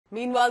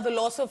Meanwhile, the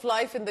loss of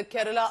life in the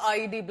Kerala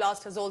IED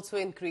blast has also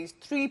increased.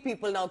 3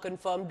 people now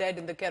confirmed dead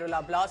in the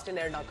Kerala blast in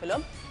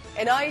Ernakulam.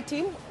 NIA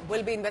team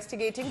will be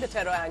investigating the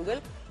terror angle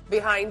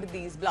behind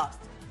these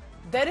blasts.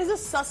 There is a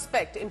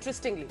suspect,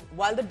 interestingly,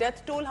 while the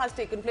death toll has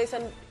taken place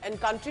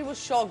and country was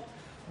shocked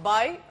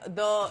by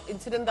the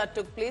incident that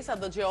took place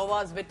at the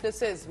Jehovah's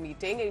Witnesses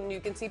meeting, and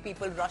you can see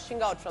people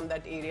rushing out from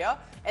that area,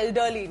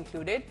 elderly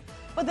included.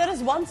 But there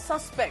is one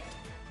suspect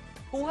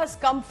who has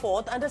come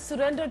forth and has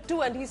surrendered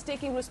too, and he's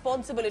taking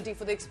responsibility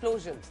for the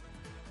explosions.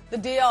 The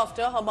day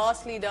after,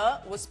 Hamas leader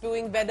was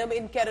spewing venom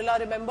in Kerala,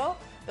 remember?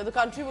 That the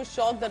country was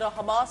shocked that a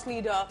Hamas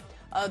leader,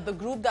 the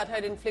group that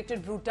had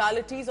inflicted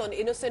brutalities on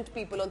innocent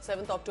people on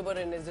 7th October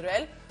in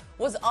Israel,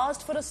 was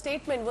asked for a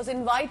statement, was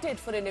invited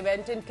for an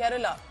event in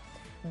Kerala.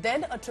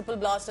 Then a triple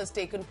blast has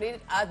taken place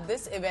at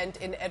this event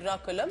in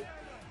Ernakulam.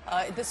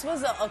 This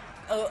was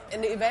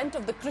an event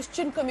of the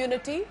Christian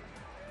community,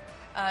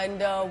 and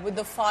with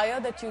the fire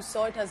that you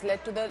saw, it has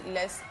led to the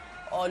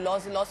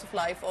loss of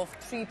life of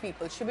 3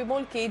 people.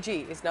 Shibimol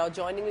KG is now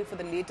joining me for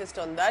the latest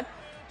on that.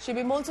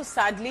 Shibimol, so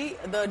sadly,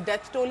 the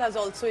death toll has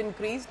also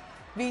increased.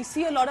 We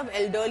see a lot of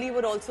elderly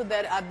were also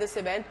there at this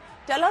event.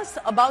 Tell us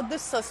about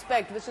this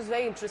suspect, which is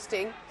very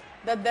interesting,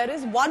 that there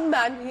is one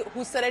man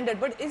who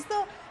surrendered. But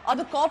are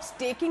the cops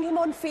taking him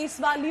on face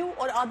value,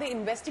 or are they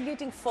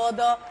investigating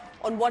further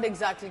on what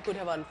exactly could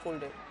have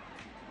unfolded?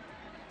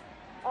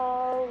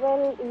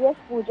 Well, yes,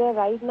 Pooja,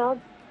 right now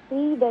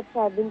 3 deaths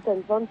have been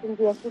confirmed since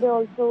yesterday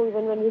also.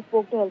 Even when we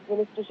spoke to Health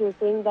Minister, she was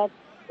saying that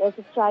there's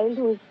a child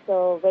who is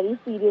very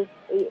serious.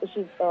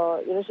 She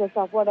has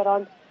suffered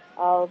around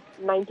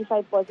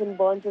 95%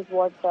 burns is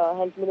what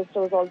Health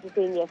Minister was also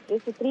saying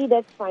yesterday. So 3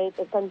 deaths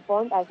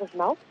confirmed as of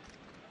now.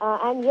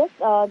 And yes,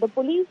 the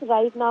police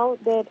right now,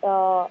 they're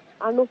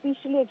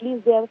unofficially at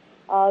least, they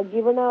have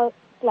given a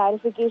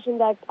clarification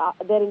that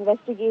their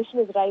investigation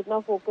is right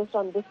now focused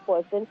on this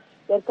person.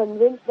 They're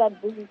convinced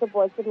that this is the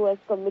person who has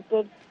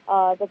committed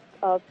the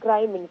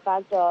crime. In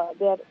fact,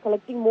 they are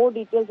collecting more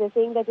details. They're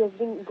saying that he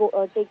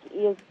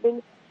has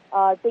been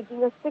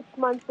taking a 6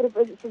 months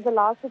since the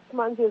last 6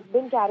 months. He has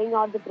been carrying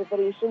out the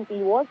preparations.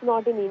 He was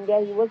not in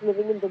India. He was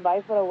living in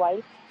Dubai for a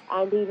while,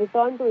 and he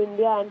returned to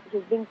India, and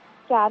he's been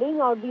carrying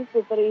out these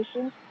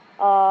preparations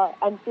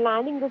and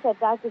planning this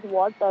attack is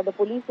what the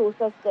police source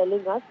is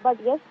telling us. But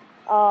yes,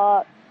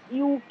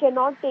 you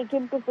cannot take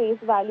him to face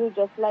value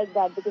just like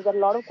that, because there are a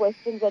lot of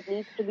questions that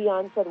needs to be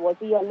answered. Was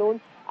he alone,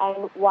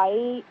 and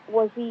why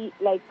was he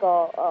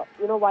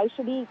why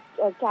should he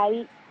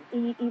carry?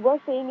 He was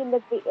saying in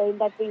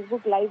that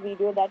Facebook live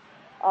video that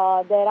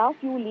there are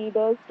few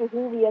leaders to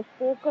whom he has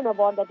spoken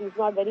about that he's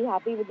not very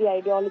happy with the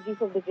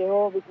ideologies of the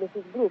Jehovah's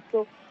Witnesses group.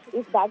 So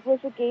if that was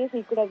the case,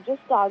 he could have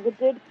just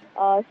targeted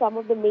some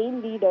of the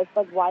main leaders.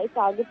 But why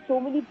target so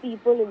many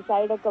people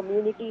inside a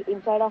community,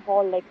 inside a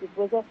hall? Like, it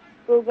was a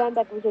program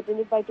that was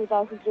attended by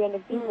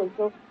 2,300 people.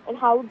 So, and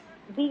how,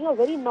 being a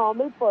very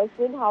normal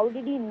person, how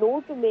did he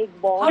know to make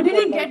bombs? How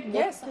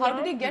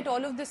did he get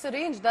all of this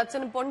arranged? That's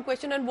an important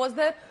question. And was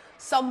there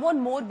someone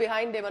more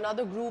behind him,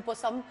 another group or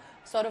some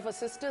sort of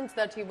assistance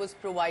that he was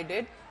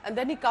provided? And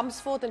then he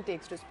comes forth and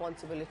takes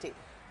responsibility.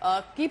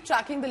 Keep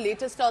tracking the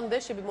latest on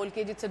this, Shibimol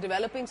KG. It's a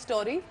developing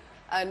story,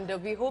 and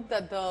we hope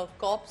that the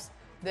cops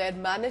there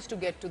manage to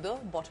get to the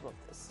bottom of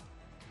this.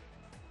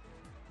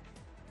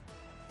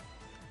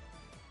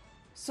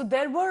 So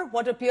there were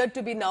what appeared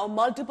to be now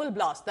multiple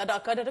blasts that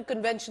occurred at a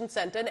convention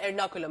centre in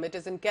Ernakulam, it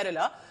is in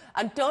Kerala,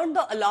 and turned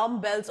the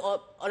alarm bells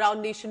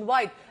around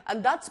nationwide.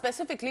 And that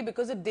specifically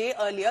because a day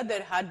earlier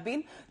there had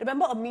been,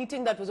 remember, a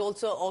meeting that was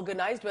also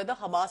organised where the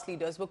Hamas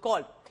leaders were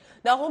called.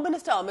 Now, Home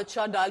Minister Amit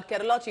Shah dialed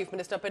Kerala Chief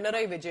Minister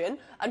Pinarayi Vijayan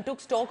and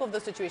took stock of the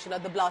situation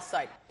at the blast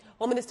site.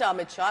 Home Minister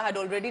Amit Shah had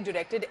already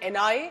directed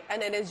NIA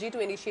and NSG to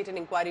initiate an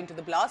inquiry into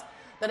the blast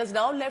that has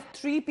now left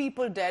 3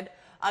 people dead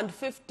and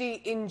 50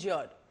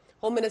 injured.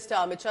 Home Minister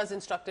Amit Shah has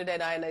instructed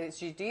NIA and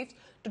NSG teams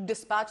to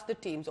dispatch the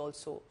teams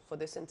also for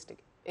this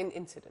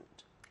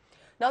incident.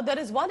 Now, there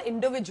is one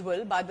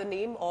individual by the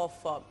name of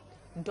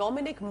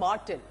Dominic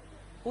Martin,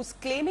 who's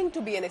claiming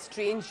to be an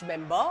estranged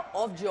member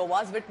of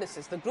Jehovah's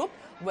Witnesses, the group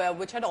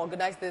which had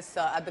organized this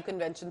at the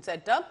convention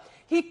centre.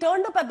 He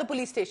turned up at the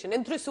police station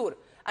in Thrissur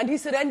and he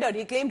surrendered.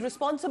 He claimed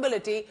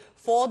responsibility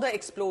for the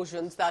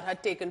explosions that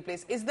had taken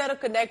place. Is there a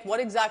connect?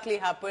 What exactly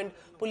happened?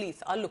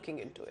 Police are looking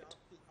into it.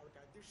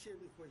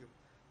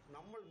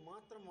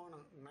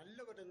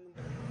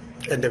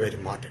 എൻ്റെ പേര്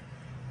Martin.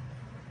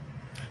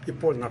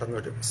 ഇപ്പോൾ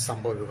നടന്നൊരു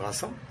സംഭവ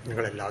വികാസം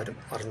നിങ്ങളെല്ലാവരും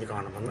അറിഞ്ഞു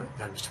കാണുമെന്ന്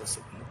ഞാൻ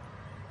വിശ്വസിക്കുന്നു.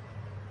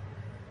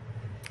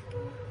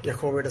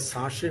 യഹോവയുടെ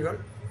സാക്ഷികൾ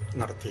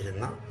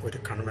നടത്തിയിരുന്ന ഒരു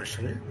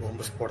കൺവെൻഷനിൽ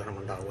ബോംബ് സ്ഫോടനം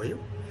ഉണ്ടാവുകയും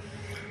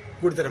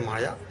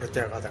ഗുരുതരമായ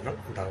പ്രത്യാഘാതങ്ങൾ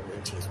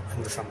ഉണ്ടാവുകയും ചെയ്തു.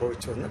 എന്ത്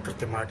സംഭവിച്ചുവെന്ന്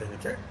കൃത്യമായിട്ട്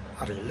എനിക്ക്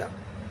അറിയില്ല.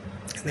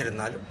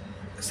 എന്നിരുന്നാലും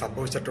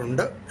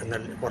സംഭവിച്ചിട്ടുണ്ട്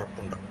എന്നതിൽ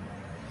ഉറപ്പുണ്ട്.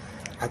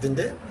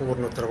 അതിൻ്റെ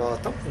പൂർണ്ണ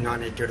ഉത്തരവാദിത്വം ഞാൻ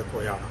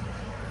ഏറ്റെടുക്കുകയാണ്.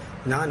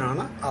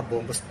 ഞാനാണ് ആ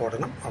ബോംബ്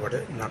സ്ഫോടനം അവിടെ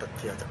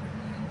നടത്തിയത്.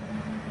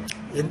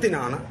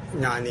 എന്തിനാണ്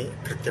ഞാൻ ഈ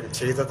കൃത്യം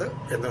ചെയ്തത്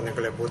എന്ന്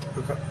നിങ്ങളെ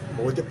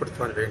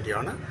ബോധ്യപ്പെടുത്തുവാൻ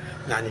വേണ്ടിയാണ്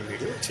ഞാൻ ഈ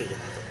വീഡിയോ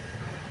ചെയ്യുന്നത്.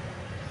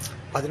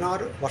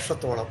 16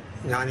 വർഷത്തോളം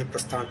ഞാൻ ഈ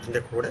പ്രസ്ഥാനത്തിൻ്റെ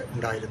കൂടെ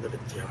ഉണ്ടായിരുന്ന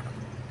വ്യക്തിയാണ്.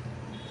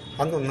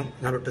 അന്നൊന്നും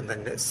ഞാൻ ഒട്ടും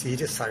തന്നെ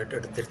സീരിയസ് ആയിട്ട്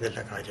എടുത്തിരുന്നില്ല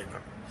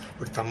കാര്യങ്ങൾ.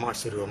 ഒരു തമാശ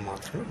രൂപം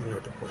മാത്രമേ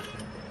മുന്നോട്ട്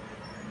പോയിരുന്നു.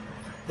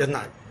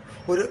 എന്നാൽ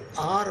ഒരു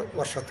 6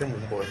 വർഷത്തിന്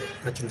മുമ്പ്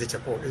ഞാൻ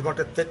ചിന്തിച്ചപ്പോൾ ഇത്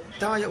വളരെ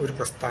തെറ്റായ ഒരു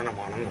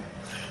പ്രസ്ഥാനമാണെന്നും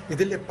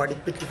ഇതിലെ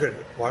പഠിപ്പിക്കലുകൾ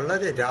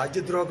വളരെ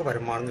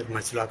രാജ്യദ്രോഹപരമാണെന്ന്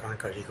മനസ്സിലാക്കാൻ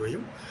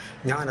കഴിയുകയും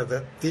ഞാനത്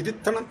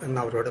തിരുത്തണം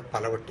എന്നവരോട്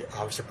പലവട്ടി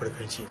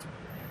ആവശ്യപ്പെടുകയും ചെയ്തു.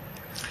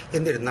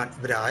 എന്നിരുന്നാൽ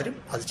ഇവരാരും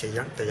അത്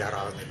ചെയ്യാൻ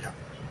തയ്യാറാകുന്നില്ല.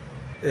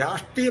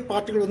 രാഷ്ട്രീയ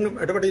പാർട്ടികളൊന്നും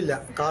ഇടപെടില്ല.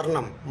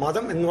 കാരണം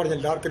മതം എന്ന് പറഞ്ഞാൽ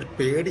എല്ലാവർക്കും ഒരു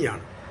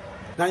പേടിയാണ്.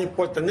 ഞാൻ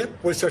ഇപ്പോൾ തന്നെ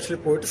പോലീസ് സ്റ്റേഷനിൽ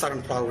പോയിട്ട്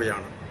സറണ്ടർ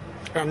ആവുകയാണ്.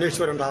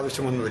 അന്വേഷിച്ച് വരേണ്ട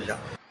ആവശ്യമൊന്നുമില്ല.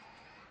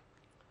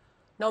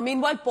 Now,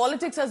 meanwhile,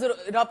 politics has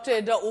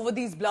erupted over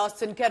these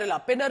blasts in Kerala.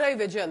 Pinarayi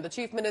Vijayan, the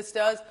chief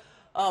minister's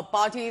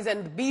parties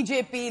and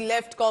BJP,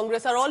 left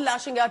Congress are all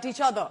lashing at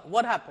each other.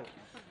 What happened?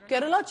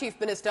 Kerala Chief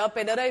Minister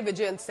Pinarayi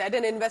Vijayan said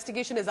an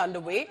investigation is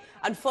underway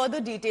and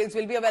further details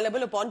will be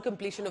available upon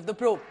completion of the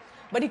probe.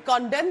 But he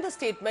condemned the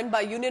statement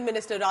by Union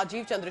Minister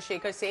Rajiv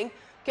Chandrasekhar, saying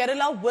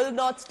Kerala will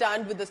not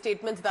stand with the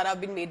statements that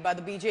have been made by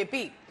the BJP.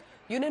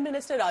 Union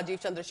Minister Rajiv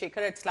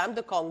Chandrasekhar had slammed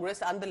the Congress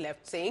and the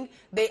left, saying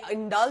they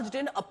indulged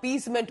in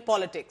appeasement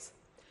politics.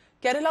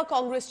 Kerala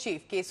Congress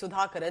Chief K.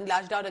 Sudhakaran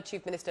lashed out at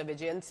Chief Minister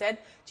Vijayan, said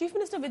Chief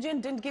Minister Vijayan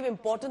didn't give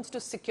importance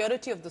to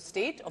security of the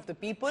state, of the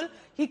people.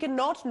 He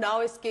cannot now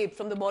escape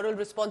from the moral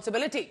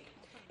responsibility.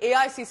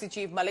 AICC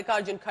Chief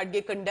Mallikarjun Kharge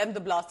condemned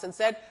the blasts and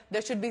said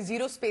there should be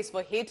zero space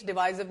for hate,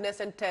 divisiveness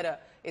and terror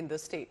in the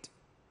state.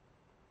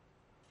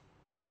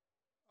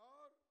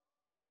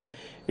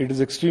 It is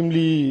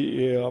extremely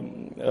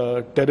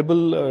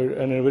terrible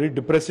and a very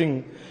depressing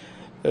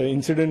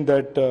incident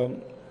that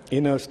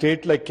in a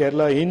state like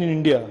Kerala, in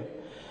India,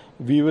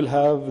 we will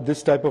have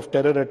this type of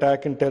terror attack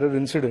and terror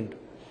incident.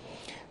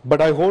 But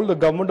I hold the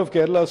government of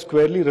Kerala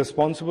squarely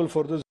responsible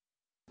for this.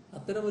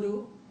 അത്തരമൊരു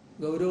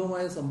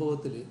ഗൗരവമായ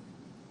സംഭവത്തിൽ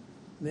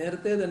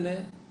നേരത്തെ തന്നെ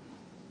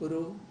ഒരു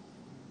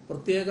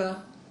പ്രത്യേക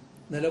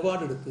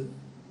നിലപാടെടുത്ത്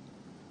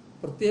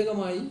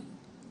പ്രത്യേകമായി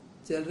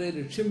ചിലരെ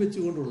ലക്ഷ്യം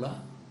വെച്ചുകൊണ്ടുള്ള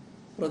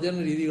പ്രചരണ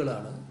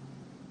രീതികളാണ്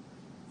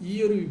ഈ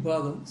ഒരു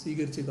വിഭാഗം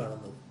സ്വീകരിച്ച്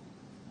കാണുന്നത്.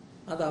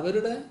 അത്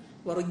അവരുടെ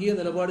വർഗീയ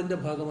നിലപാടിൻ്റെ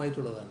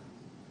ഭാഗമായിട്ടുള്ളതാണ്.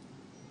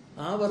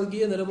 ആ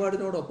വർഗീയ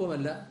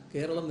നിലപാടിനോടൊപ്പമല്ല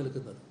കേരളം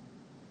നിൽക്കുന്നത്.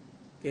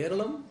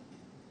 കേരളം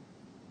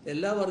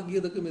എല്ലാ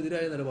വർഗീയതക്കും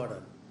എതിരായ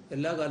നിലപാടാണ്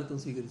എല്ലാ കാലത്തും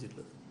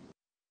സ്വീകരിച്ചിട്ടുള്ളത്.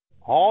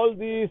 All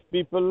these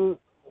people,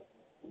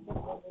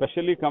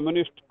 especially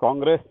Communist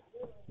Congress,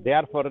 they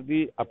are for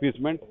the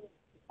appeasement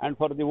and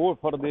for the vote,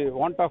 for the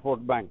want of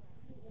vote bank.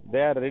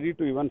 They are ready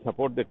to even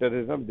support the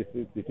terrorism. This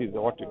is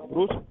what it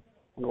proves.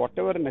 And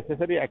whatever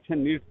necessary action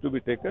needs to be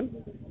taken,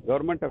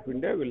 Government of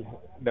India will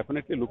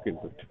definitely look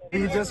into it.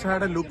 We just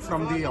had a look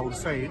from the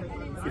outside.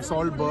 It's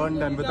all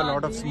burned and with a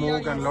lot of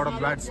smoke and a lot of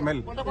bad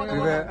smell.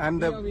 And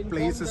the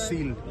place is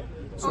sealed.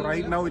 So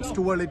right now it's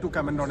too early to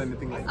comment on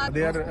anything like that.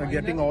 They are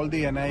getting all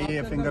the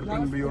NIA,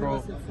 Fingerprint Bureau,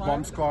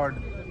 Bomb Squad,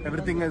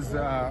 everything is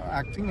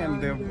acting and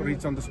they've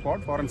reached on the spot.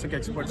 Forensic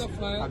experts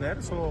are there,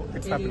 so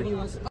it's happening.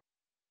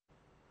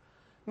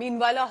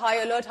 Meanwhile, a high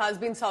alert has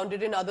been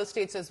sounded in other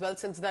states as well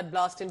since that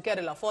blast in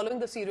Kerala. Following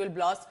the serial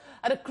blast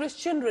at a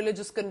Christian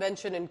religious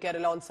convention in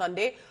Kerala on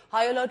Sunday,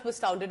 high alert was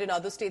sounded in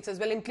other states as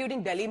well, including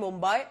Delhi,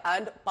 Mumbai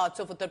and parts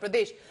of Uttar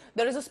Pradesh.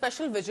 There is a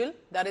special vigil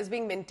that is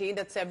being maintained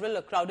at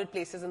several crowded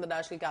places in the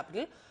national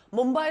capital.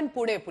 Mumbai and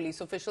Pune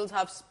police officials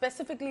have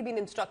specifically been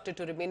instructed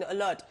to remain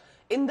alert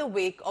in the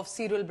wake of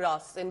serial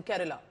blasts in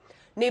Kerala.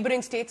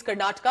 Neighbouring states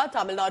Karnataka,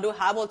 Tamil Nadu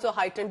have also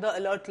heightened the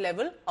alert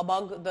level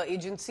among the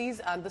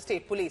agencies and the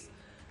state police.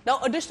 Now,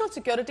 additional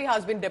security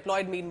has been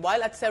deployed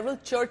meanwhile at several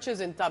churches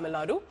in Tamil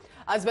Nadu,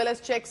 as well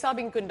as checks are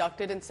being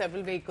conducted in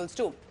several vehicles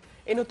too.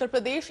 In Uttar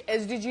Pradesh,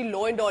 SDG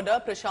Law and Order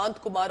Prashant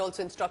Kumar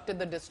also instructed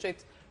the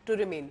districts to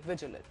remain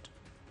vigilant.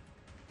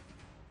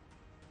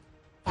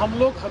 हम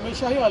लोग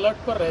हमेशा ही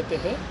alert पर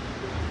रहते हैं,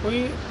 कोई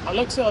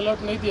अलग से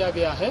alert नहीं दिया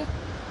गया है,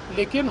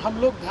 लेकिन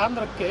हम लोग ध्यान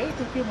रखे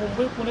क्योंकि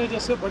मुंबई पुणे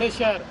जैसे बड़े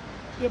शहर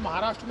ये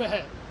महाराष्ट्र में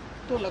है,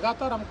 तो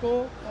लगातार हमको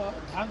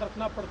ध्यान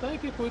रखना पड़ता है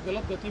कि कोई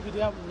गलत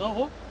गतिविधियां न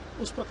हो.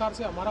 उस प्रकार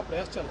से हमारा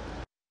प्रयास चल रहा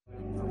है.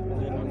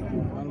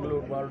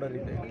 ಮಂಗಳೂರು ಬಾರ್ಡರ್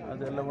ಇದೆ,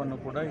 ಅದೆಲ್ಲವನ್ನು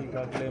ಕೂಡ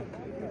ಈಗಾಗಲೇ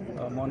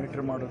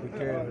ಮಾನಿಟರ್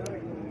ಮಾಡೋದಕ್ಕೆ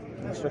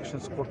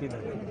ಇನ್ಸ್ಟ್ರಕ್ಷನ್ಸ್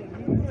ಕೊಟ್ಟಿದ್ದಾರೆ.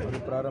 ಅದು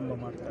ಪ್ರಾರಂಭ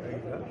ಮಾಡ್ತಾರೆ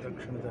ಈಗ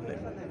ತಕ್ಷಣದಲ್ಲೇ.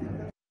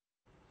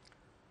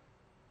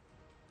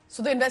 So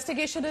the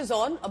investigation is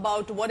on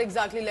about what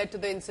exactly led to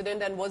the incident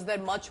and was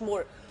there much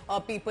more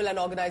people and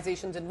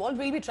organizations involved.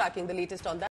 We'll be tracking the latest on that.